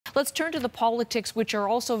Let's turn to the politics, which are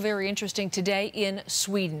also very interesting today in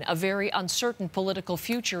Sweden. A very uncertain political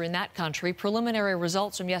future in that country. Preliminary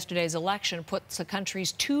results from yesterday's election puts the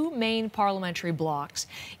country's two main parliamentary blocs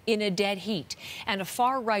in a dead heat, and a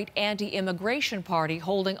far-right anti-immigration party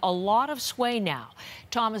holding a lot of sway now.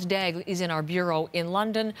 Thomas Dagg is in our bureau in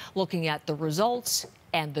London looking at the results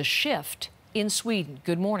and the shift in Sweden.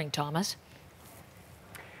 Good morning, Thomas.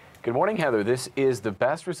 Good morning, Heather. This is the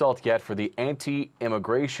best result yet for the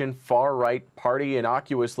anti-immigration far-right party,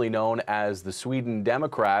 innocuously known as the Sweden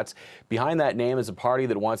Democrats. Behind that name is a party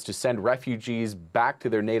that wants to send refugees back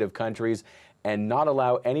to their native countries and not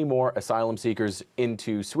allow any more asylum seekers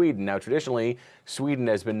into Sweden. Now, traditionally, Sweden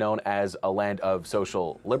has been known as a land of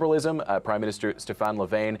social liberalism. Prime Minister Stefan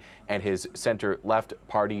Löfven and his center-left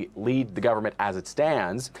party lead the government as it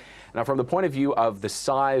stands. Now, from the point of view of the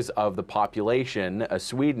size of the population,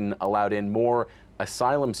 Sweden allowed in more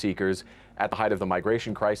asylum seekers at the height of the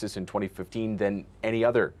migration crisis in 2015 than any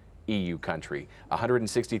other EU country,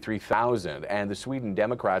 163,000, and the Sweden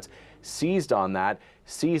Democrats seized on that,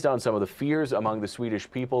 seized on some of the fears among the Swedish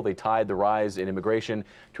people. They tied the rise in immigration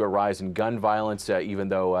to a rise in gun violence, even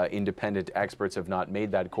though independent experts have not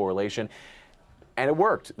made that correlation. And it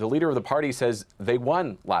worked. The leader of the party says they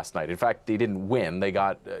won last night. In fact, they didn't win. They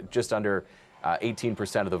got just under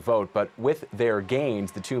 18% of the vote. But with their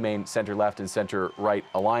gains, the two main center-left and center-right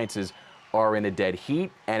alliances are in a dead heat,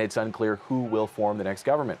 and it's unclear who will form the next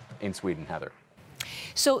government in Sweden, Heather.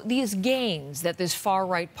 So these gains that this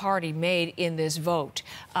far-right party made in this vote,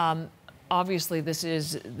 obviously this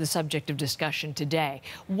is the subject of discussion today.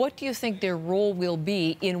 What do you think their role will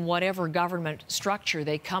be in whatever government structure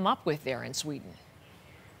they come up with there in Sweden?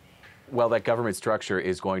 Well, that government structure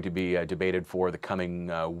is going to be debated for the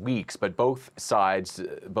coming weeks, but both sides,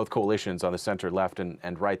 both coalitions on the center, left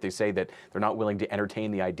and right, they say that they're not willing to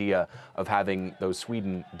entertain the idea of having those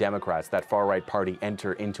Sweden Democrats, that far-right party,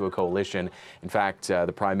 enter into a coalition. In fact,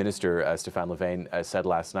 the Prime Minister, Stefan Löfven, said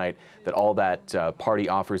last night that all that party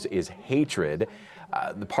offers is hatred.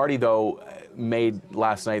 The party, though,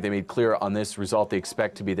 last night, they made clear on this result they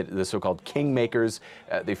expect to be the so-called kingmakers.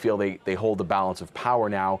 They feel they hold the balance of power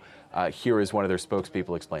now. Here is one of their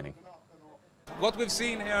spokespeople explaining. What we've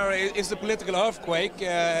seen here is a political earthquake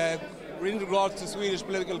in regards to Swedish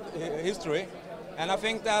political history. And I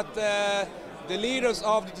think that the leaders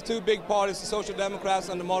of the two big parties, the Social Democrats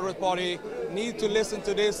and the Moderate Party, need to listen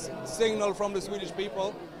to this signal from the Swedish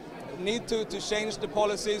people, need to change the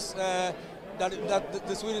policies that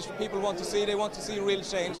the Swedish people want to see. They want to see real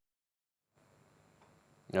change.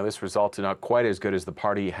 Now, this result is not quite as good as the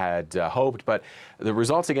party had hoped, but the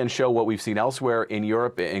results again show what we've seen elsewhere in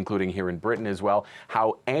Europe, including here in Britain as well,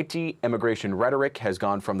 how anti-immigration rhetoric has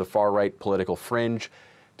gone from the far-right political fringe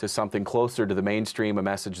to something closer to the mainstream, a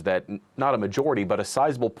message that not a majority, but a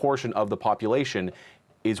sizable portion of the population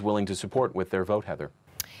is willing to support with their vote, Heather.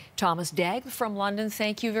 Thomas Dagg from London,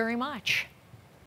 thank you very much.